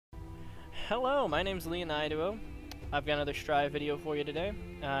Hello, my name's Leonido. I've got another Strive video for you today.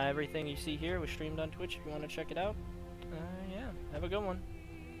 Everything you see here was streamed on Twitch if you want to check it out. Yeah, have a good one.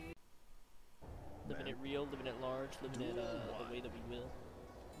 Living it real, living it large, living it the way that we will.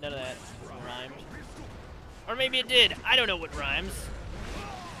 None of that rhymed. Or maybe it did. I don't know what rhymes.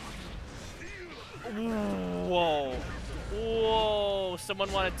 Whoa. Whoa. Someone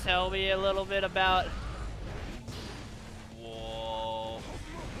want to tell me a little bit about... Whoa.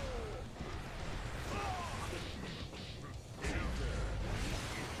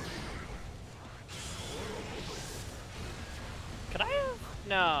 Could I have?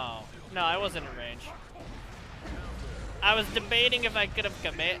 No. No, I wasn't in range. I was debating if I could have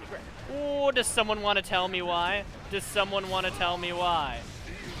commit. Ooh, does someone want to tell me why? Does someone want to tell me why?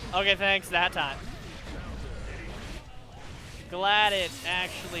 Okay, thanks that time. Glad it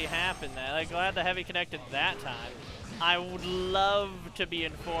actually happened that. Like, glad the heavy connected that time. I would love to be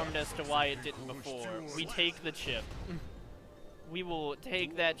informed as to why it didn't before. We take the chip. We will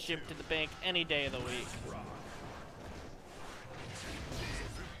take that chip to the bank any day of the week.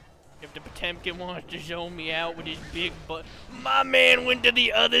 If the Potemkin wants to show me out with his big butt, my man went to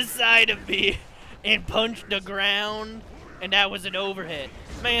the other side of me and punched the ground, and that was an overhit.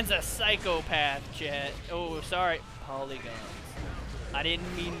 Man's a psychopath, chat. Oh, sorry. Polygons. I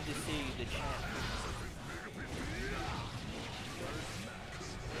didn't mean to say the chat.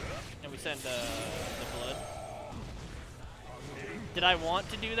 And we send the blood. Did I want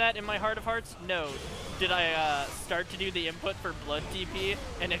to do that in my heart of hearts? No. Did I start to do the input for blood DP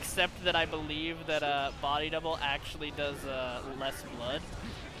and accept that I believe that body double actually does less blood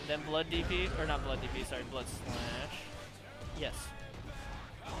than blood DP? Or not blood DP, sorry, blood slash. Yes.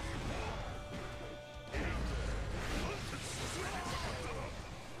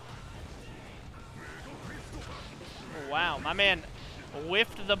 Oh, wow, my man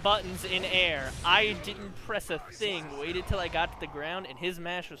whiffed the buttons in air. I didn't press a thing, waited till I got to the ground, and his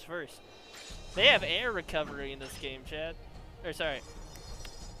mash was first. They have air recovery in this game, Chad. Or sorry,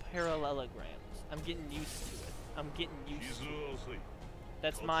 parallelograms. I'm getting used to it. I'm getting used to it.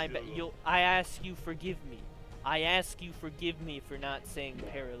 That's my I ask you forgive me. I ask you forgive me for not saying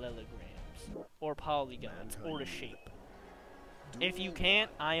parallelograms or polygons or a shape. If you can't,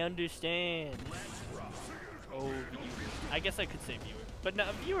 I understand. Oh, viewer. I guess I could say viewer. But no,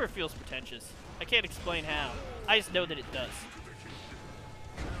 viewer feels pretentious. I can't explain how. I just know that it does.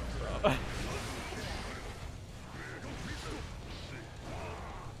 Bro.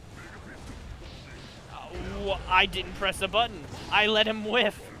 Oh, I didn't press a button. I let him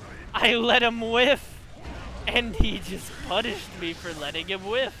whiff. I let him whiff. And he just punished me for letting him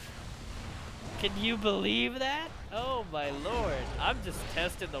whiff. Can you believe that? Oh my lord. I'm just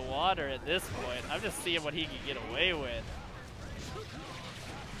testing the water at this point. I'm just seeing what he can get away with.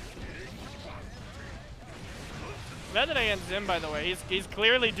 Nothing against him, by the way. He's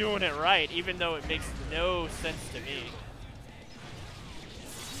clearly doing it right, even though it makes no sense to me.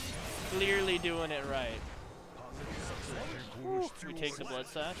 Clearly doing it right. Ooh, we take the blood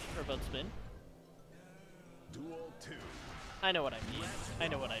slash or blood spin. I know what I mean. I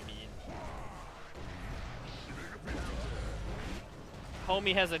know what I mean.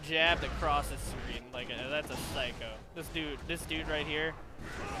 Homie has a jab that crosses screen. Like that's a psycho. This dude right here.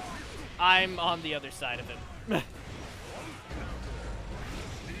 I'm on the other side of him.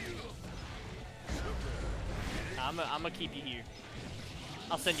 I'm gonna keep you here.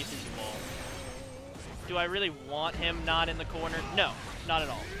 I'll send you through the wall. Do I really want him not in the corner? No, not at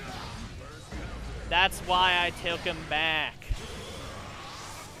all. That's why I took him back.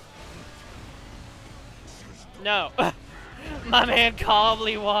 No. My man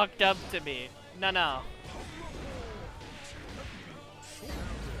calmly walked up to me. No.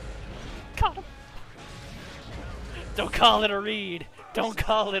 Caught him. Don't call it a read. Don't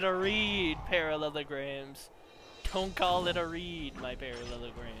call it a read, parallelograms. Don't call it a read, my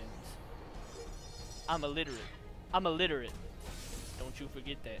parallelograms. I'm illiterate. I'm illiterate. Don't you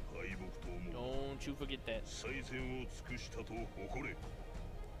forget that. Don't you forget that.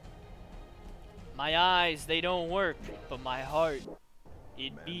 My eyes, they don't work, but my heart,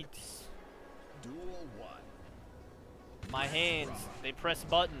 it beats. My hands, they press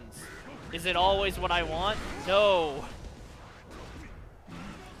buttons. Is it always what I want? No.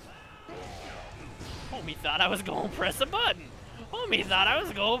 Homie thought I was gonna press a button. Homie thought I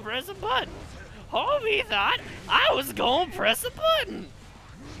was gonna press a button. Homie thought I was gonna press a button.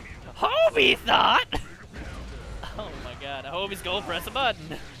 Homie thought. Oh my god, I hope he's gonna press a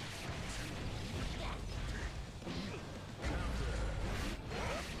button.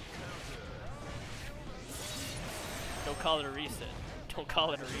 Don't call it a reset. Don't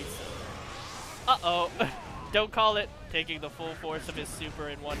call it a reset. Uh-oh. Don't call it. Taking the full force of his super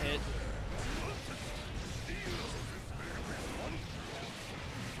in one hit.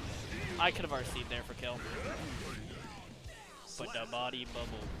 I could have RC'd there for kill. But the body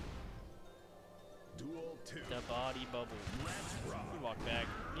bubble. The body bubble. We walk back.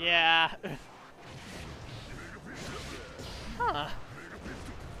 Yeah. Huh.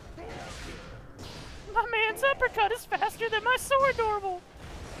 My man's uppercut is faster than my sword normal.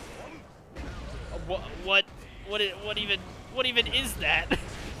 What even is that?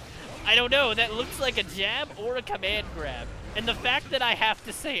 I don't know. That looks like a jab or a command grab. And the fact that I have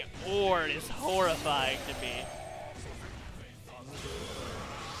to say "or" is horrifying to me.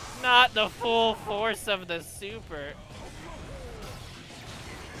 Not the full force of the super.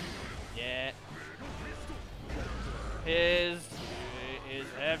 Yeah. His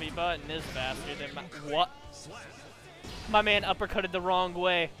heavy button is faster than my— what? My man uppercutted the wrong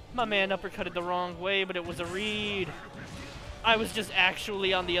way. My man uppercutted the wrong way, but it was a read. I was just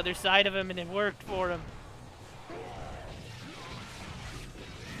actually on the other side of him and it worked for him.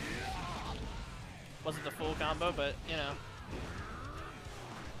 Wasn't the full combo, but you know.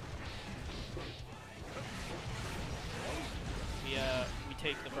 We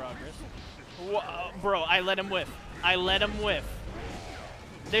take the progress. Whoa, bro, I let him whiff. I let him whiff.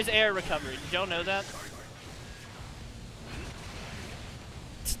 There's air recovery. Did y'all know that?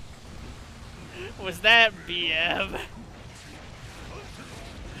 Was that BM?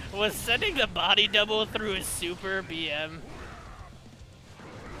 Was sending the body double through his super BM?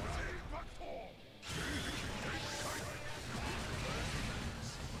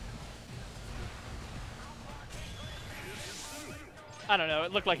 I don't know,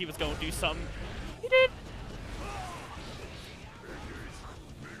 it looked like he was going to do something. He did.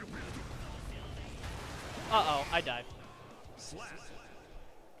 Uh-oh, I died.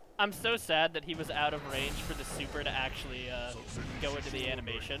 I'm so sad that he was out of range for the super to actually go into the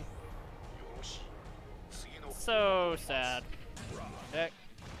animation. So sad. Heck.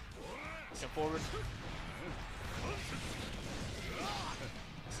 Go forward.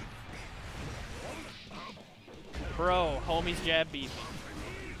 Bro, homie's jab beat me.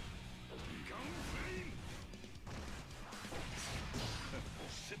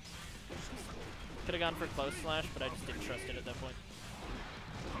 Could have gone for close slash, but I just didn't trust it at that point.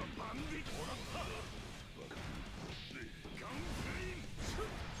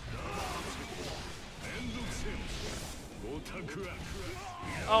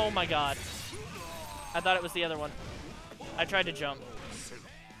 Oh my god. I thought it was the other one. I tried to jump.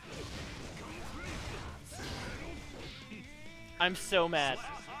 I'm so mad.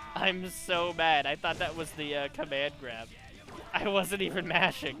 I'm so mad. I thought that was the command grab. I wasn't even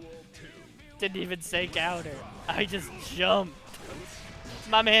mashing. Didn't even say counter. I just jumped.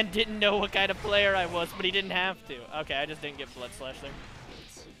 My man didn't know what kind of player I was, but he didn't have to. Okay, I just didn't get blood slash there.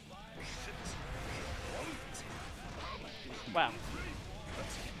 Wow.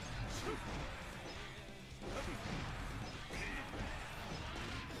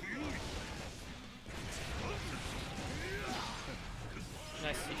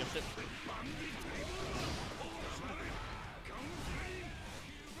 Nice, he jumped it.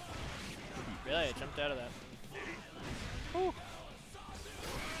 Really? I jumped out of that. Whew.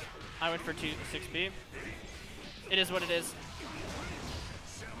 I went for 6B. It is what it is.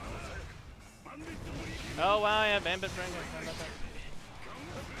 Oh wow, yeah, Bambit Frank. How about that?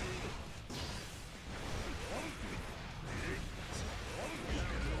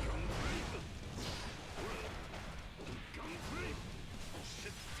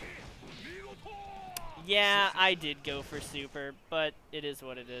 Yeah, I did go for super, but it is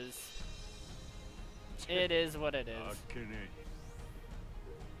what it is. It is what it is.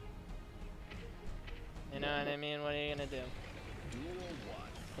 You know what I mean? What are you gonna do?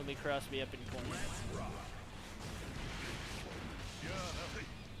 Let me cross me up in corner.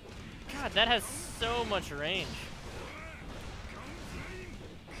 God, that has so much range.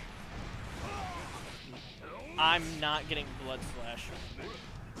 I'm not getting blood slash.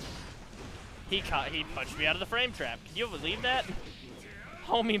 He punched me out of the frame trap. Can you believe that?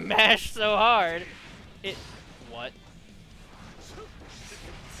 Homie mashed so hard. What?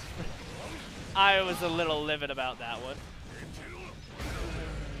 I was a little livid about that one.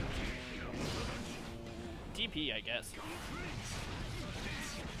 DP, I guess.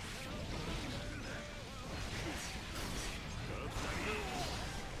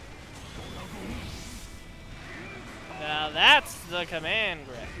 Now that's the command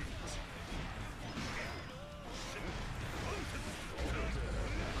grab.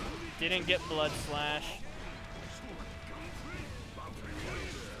 Didn't get blood slash.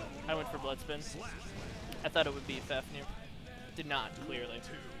 I went for Bloodspin. I thought it would be Fafnir. Did not, clearly.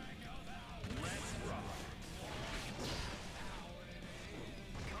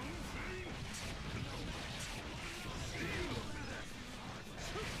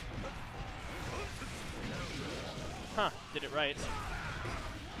 Huh, did it right.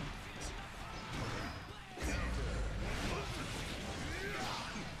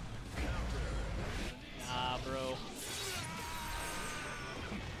 Nah, bro.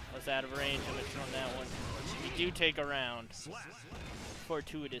 I was out of range of it on that one. You do take a round.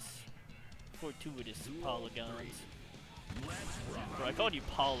 Fortuitous polygons. Bro, I called you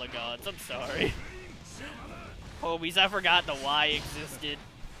polygons. I'm sorry. Homies, I forgot the Y existed.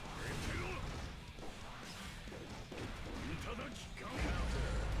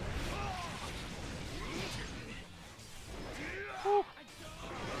 Whew.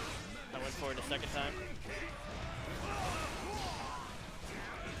 I went for it a second time.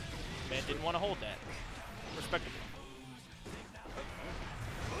 Man didn't want to hold that. Respectable.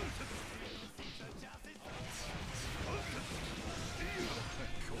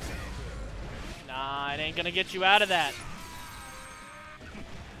 Nah, it ain't gonna get you out of that.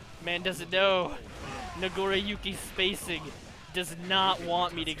 Man doesn't know. Nagoriyuki's spacing does not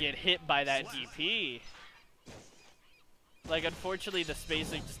want me to get hit by that DP. Like, unfortunately, the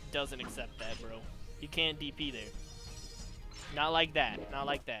spacing just doesn't accept that, bro. You can't DP there. Not like that. Not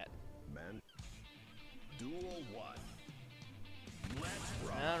like that. Man. Duel 1.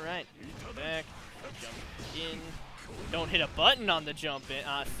 Alright. Back. Jump in. Don't hit a button on the jump in.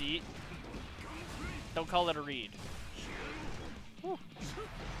 See? Don't call it a read. Whew.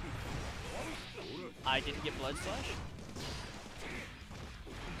 I didn't get Blood Slash.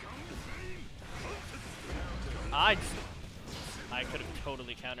 I could have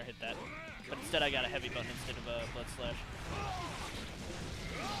totally counter hit that, but instead I got a heavy button instead of a Blood Slash.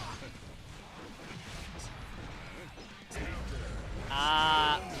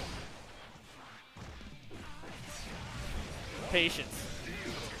 Patience.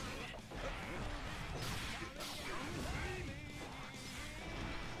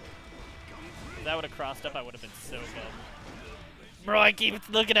 If that would have crossed up, I would have been so good. Bro, I keep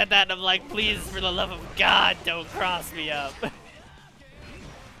looking at that and I'm like, please, for the love of God, don't cross me up.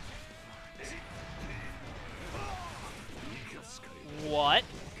 What?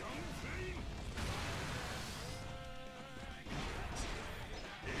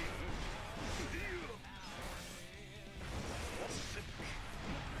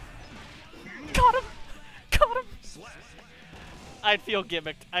 Got him! Got him! I'd feel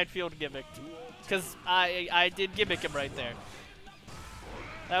gimmicked. I'd feel gimmicked. Because I did gimmick him right there.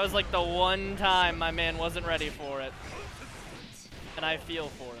 That was like the one time my man wasn't ready for it. And I feel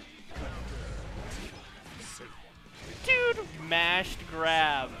for it. Dude, mashed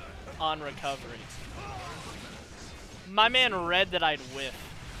grab on recovery. My man read that I'd whiff.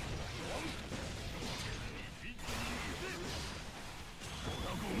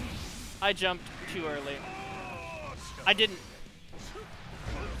 I jumped too early. I didn't.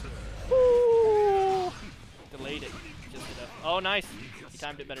 Woo! Delayed it. Just enough. Oh, nice. He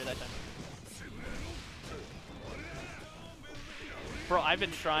timed it better that time. Bro, I've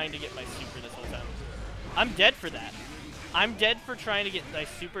been trying to get my super this whole time. I'm dead for that. I'm dead for trying to get my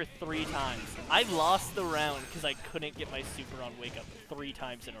super 3 times. I lost the round because I couldn't get my super on Wake Up 3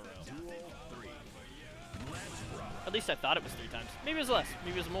 times in a row. At least I thought it was 3 times. Maybe it was less.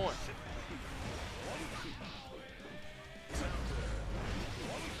 Maybe it was more.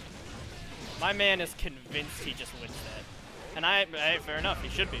 My man is convinced he just wins that. And hey, fair enough, he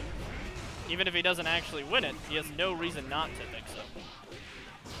should be. Even if he doesn't actually win it, he has no reason not to think so.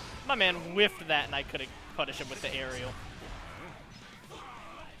 My man whiffed that and I couldn't punish him with the aerial.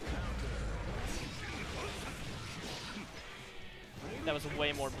 That was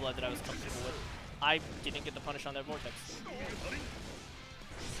way more blood than I was comfortable with. I didn't get the punish on that vortex.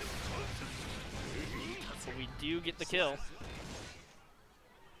 So we do get the kill.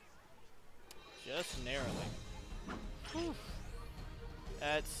 Just narrowly. Whew.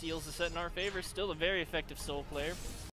 That seals the set in our favor. Still a very effective Soul player.